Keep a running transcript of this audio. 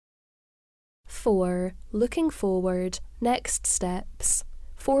4. Looking forward. Next steps.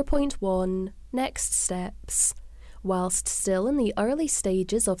 4.1. Next steps. Whilst still in the early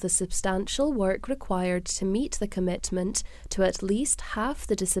stages of the substantial work required to meet the commitment to at least half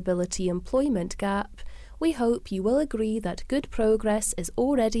the disability employment gap, we hope you will agree that good progress is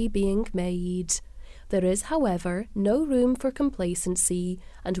already being made. There is, however, no room for complacency,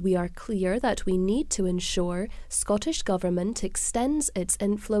 and we are clear that we need to ensure Scottish Government extends its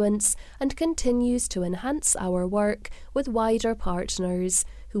influence and continues to enhance our work with wider partners,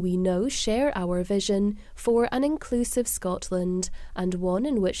 who we know share our vision for an inclusive Scotland and one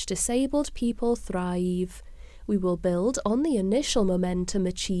in which disabled people thrive. We will build on the initial momentum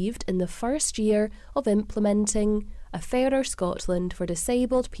achieved in the first year of implementing a Fairer Scotland for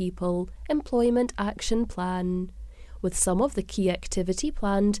Disabled People Employment Action Plan, with some of the key activity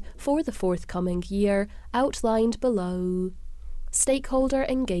planned for the forthcoming year outlined below. Stakeholder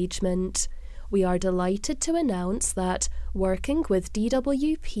engagement. We are delighted to announce that, working with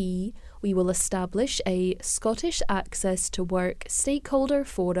DWP, we will establish a Scottish Access to Work Stakeholder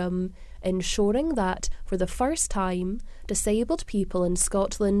Forum, ensuring that, for the first time, disabled people in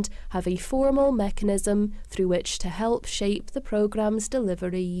Scotland have a formal mechanism through which to help shape the programme's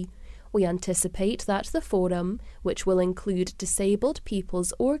delivery. We anticipate that the forum, which will include disabled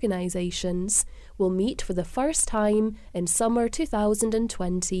people's organisations, will meet for the first time in summer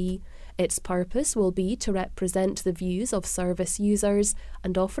 2020. Its purpose will be to represent the views of service users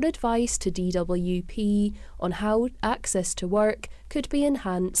and offer advice to DWP on how access to work could be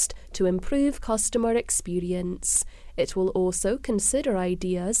enhanced to improve customer experience. It will also consider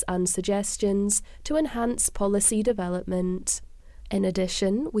ideas and suggestions to enhance policy development. In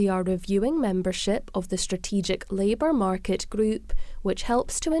addition, we are reviewing membership of the Strategic Labour Market Group, which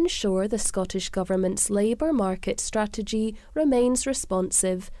helps to ensure the Scottish Government's labour market strategy remains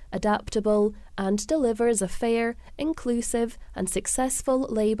responsive, adaptable, and delivers a fair, inclusive, and successful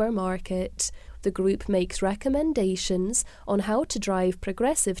labour market. The group makes recommendations on how to drive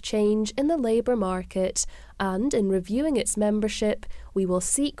progressive change in the labour market, and in reviewing its membership, we will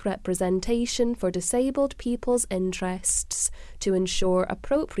seek representation for disabled people's interests to ensure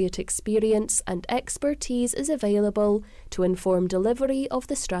appropriate experience and expertise is available to inform delivery of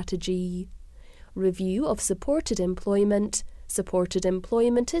the strategy. Review of supported employment. Supported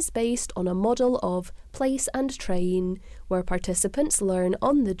employment is based on a model of place and train, where participants learn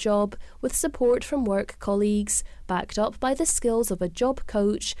on the job with support from work colleagues, backed up by the skills of a job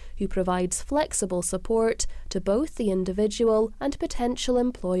coach who provides flexible support to both the individual and potential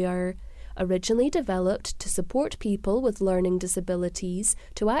employer. Originally developed to support people with learning disabilities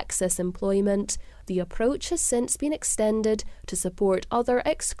to access employment, the approach has since been extended to support other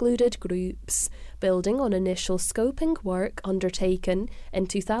excluded groups. Building on initial scoping work undertaken in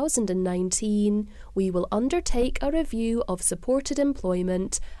 2019, we will undertake a review of supported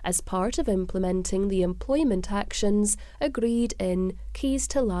employment as part of implementing the employment actions agreed in Keys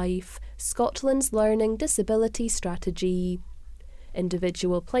to Life, Scotland's Learning Disability Strategy.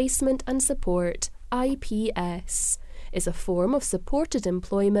 Individual Placement and Support, IPS, is a form of supported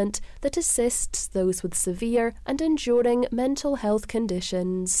employment that assists those with severe and enduring mental health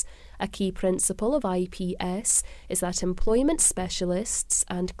conditions. A key principle of IPS is that employment specialists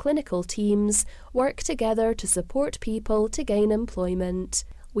and clinical teams work together to support people to gain employment.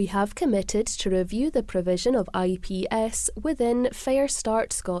 We have committed to review the provision of IPS within Fair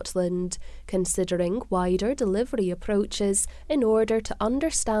Start Scotland, considering wider delivery approaches in order to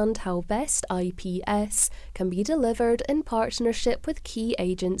understand how best IPS can be delivered in partnership with key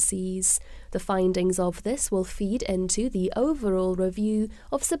agencies. The findings of this will feed into the overall review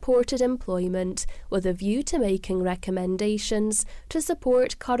of supported employment, with a view to making recommendations to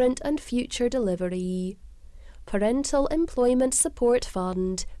support current and future delivery. Parental Employment Support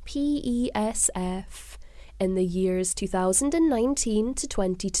Fund, PESF. In the years 2019 to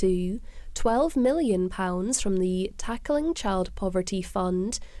 22, £12 million from the Tackling Child Poverty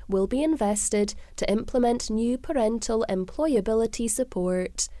Fund will be invested to implement new parental employability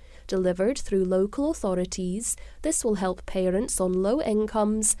support. Delivered through local authorities, this will help parents on low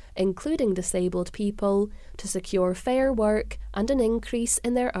incomes, including disabled people, to secure fair work and an increase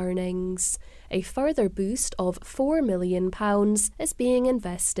in their earnings. A further boost of £4 million is being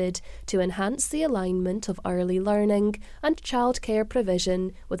invested to enhance the alignment of early learning and childcare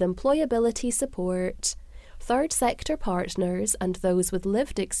provision with employability support. Third sector partners and those with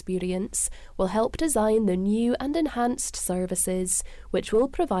lived experience will help design the new and enhanced services, which will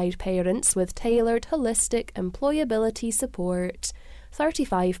provide parents with tailored holistic employability support.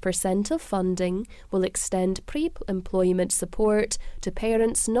 35% of funding will extend pre-employment support to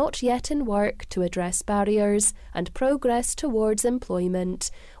parents not yet in work to address barriers and progress towards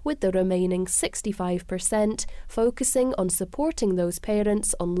employment, with the remaining 65% focusing on supporting those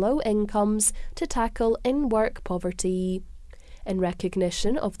parents on low incomes to tackle in-work poverty. In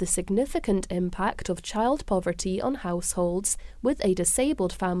recognition of the significant impact of child poverty on households with a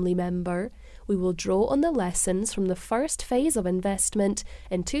disabled family member, we will draw on the lessons from the first phase of investment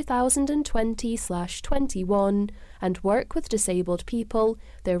in 2020/21 and work with disabled people,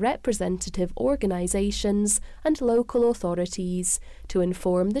 their representative organisations and local authorities to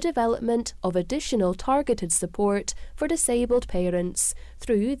inform the development of additional targeted support for disabled parents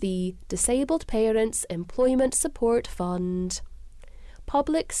through the Disabled Parents Employment Support Fund.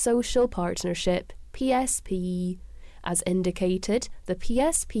 Public Social Partnership, PSP. As indicated, the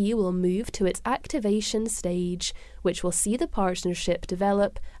PSP will move to its activation stage, which will see the partnership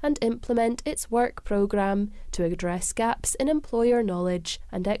develop and implement its work programme to address gaps in employer knowledge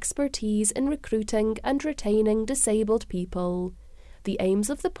and expertise in recruiting and retaining disabled people. The aims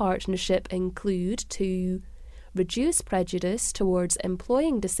of the partnership include to reduce prejudice towards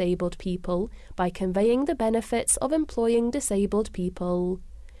employing disabled people by conveying the benefits of employing disabled people,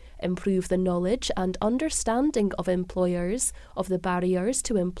 improve the knowledge and understanding of employers of the barriers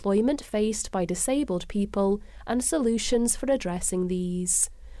to employment faced by disabled people and solutions for addressing these,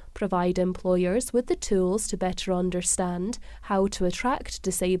 provide employers with the tools to better understand how to attract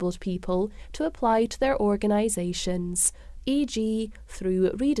disabled people to apply to their organisations, e.g. through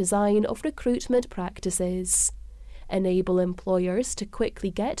redesign of recruitment practices. Enable employers to quickly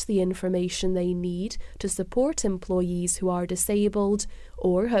get the information they need to support employees who are disabled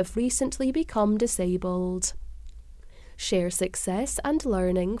or have recently become disabled. Share success and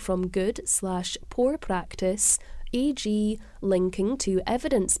learning from good/poor practice, e.g. linking to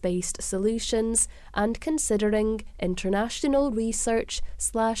evidence-based solutions and considering international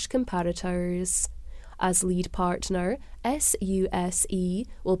research/comparators. As lead partner, SUSE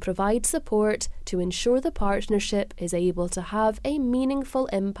will provide support to ensure the partnership is able to have a meaningful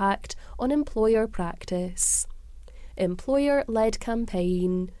impact on employer practice. Employer-led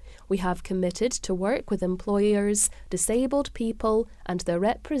campaign. We have committed to work with employers, disabled people and their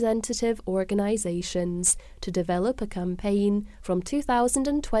representative organisations to develop a campaign from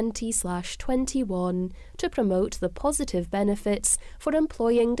 2020/21 to promote the positive benefits for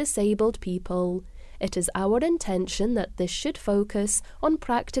employing disabled people. It is our intention that this should focus on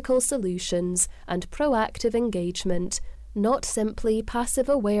practical solutions and proactive engagement, not simply passive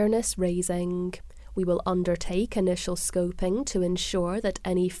awareness raising. We will undertake initial scoping to ensure that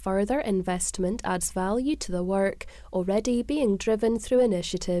any further investment adds value to the work already being driven through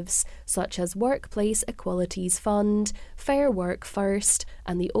initiatives such as Workplace Equalities Fund, Fair Work First,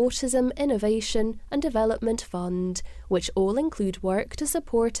 and the Autism Innovation and Development Fund, which all include work to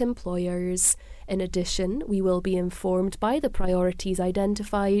support employers. In addition, we will be informed by the priorities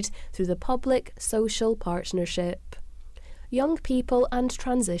identified through the Public Social Partnership. Young people and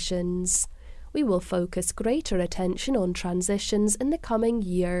transitions. We will focus greater attention on transitions in the coming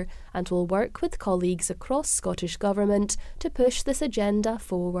year and will work with colleagues across Scottish Government to push this agenda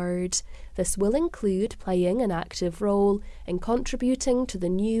forward. This will include playing an active role in contributing to the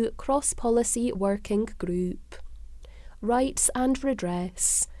new cross-policy working group. Rights and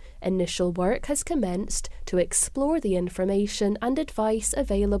redress. Initial work has commenced to explore the information and advice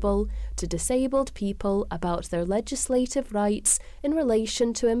available to disabled people about their legislative rights in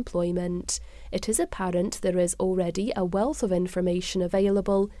relation to employment. It is apparent there is already a wealth of information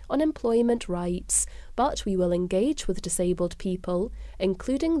available on employment rights, but we will engage with disabled people,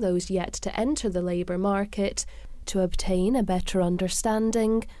 including those yet to enter the labour market, to obtain a better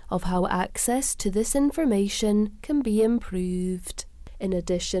understanding of how access to this information can be improved. In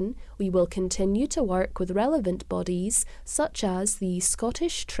addition, we will continue to work with relevant bodies such as the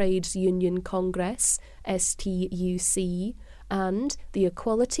Scottish Trades Union Congress, STUC, and the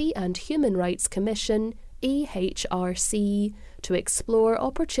Equality and Human Rights Commission, EHRC, to explore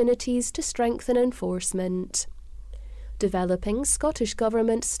opportunities to strengthen enforcement. Developing Scottish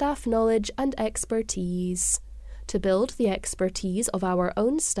Government staff knowledge and expertise. To build the expertise of our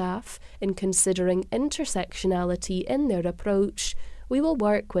own staff in considering intersectionality in their approach, we will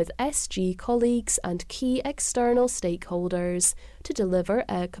work with SG colleagues and key external stakeholders to deliver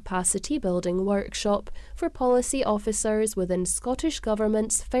a capacity-building workshop for policy officers within Scottish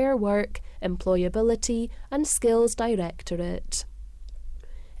Government's Fair Work, Employability and Skills Directorate.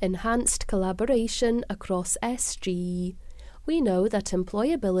 Enhanced collaboration across SG. we know that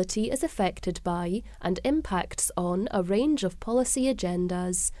employability is affected by and impacts on a range of policy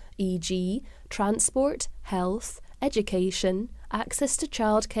agendas, e.g., transport, health, education, access to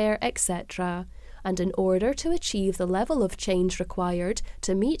childcare, etc. And in order to achieve the level of change required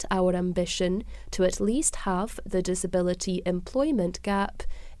to meet our ambition to at least halve the disability employment gap,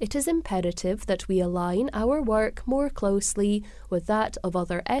 it is imperative that we align our work more closely with that of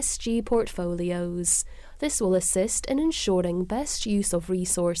other SG portfolios. This will assist in ensuring best use of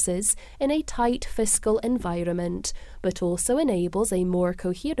resources in a tight fiscal environment, but also enables a more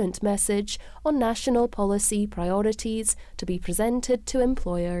coherent message on national policy priorities to be presented to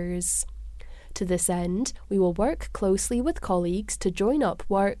employers. To this end, we will work closely with colleagues to join up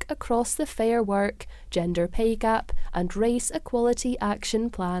work across the Fair Work, Gender Pay Gap and Race Equality Action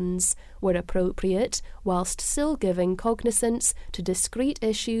Plans, where appropriate, whilst still giving cognizance to discrete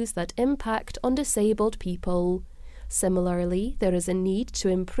issues that impact on disabled people. Similarly, there is a need to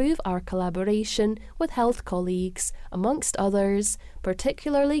improve our collaboration with health colleagues, amongst others,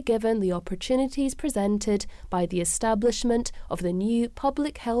 particularly given the opportunities presented by the establishment of the new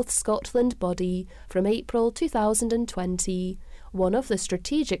Public Health Scotland body from April 2020, one of the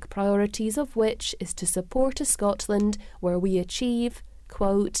strategic priorities of which is to support a Scotland where we achieve,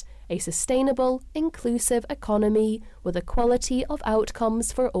 quote, a sustainable, inclusive economy with equality of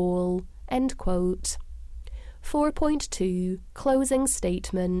outcomes for all, end quote. 4.2 Closing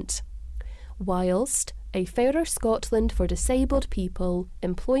Statement. Whilst a Fairer Scotland for Disabled People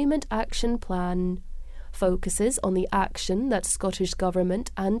Employment Action Plan focuses on the action that Scottish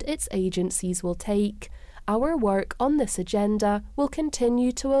Government and its agencies will take, our work on this agenda will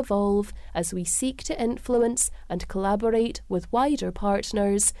continue to evolve as we seek to influence and collaborate with wider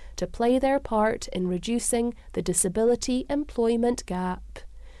partners to play their part in reducing the disability employment gap.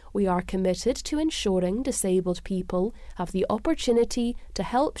 We are committed to ensuring disabled people have the opportunity to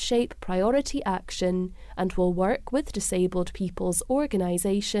help shape priority action and will work with disabled people's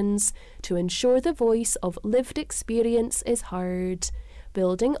organisations to ensure the voice of lived experience is heard.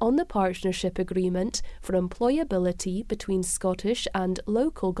 Building on the partnership agreement for employability between Scottish and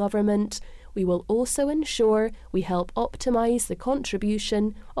local government, we will also ensure we help optimise the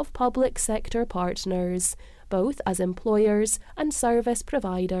contribution of public sector partners, both as employers and service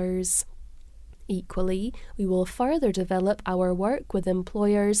providers. Equally, we will further develop our work with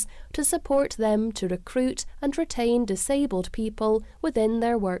employers to support them to recruit and retain disabled people within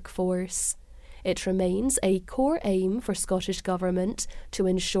their workforce. It remains a core aim for Scottish Government to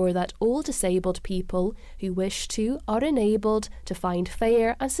ensure that all disabled people who wish to are enabled to find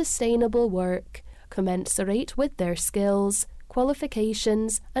fair and sustainable work, commensurate with their skills,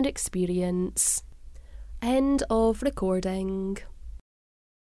 qualifications and experience. End of recording.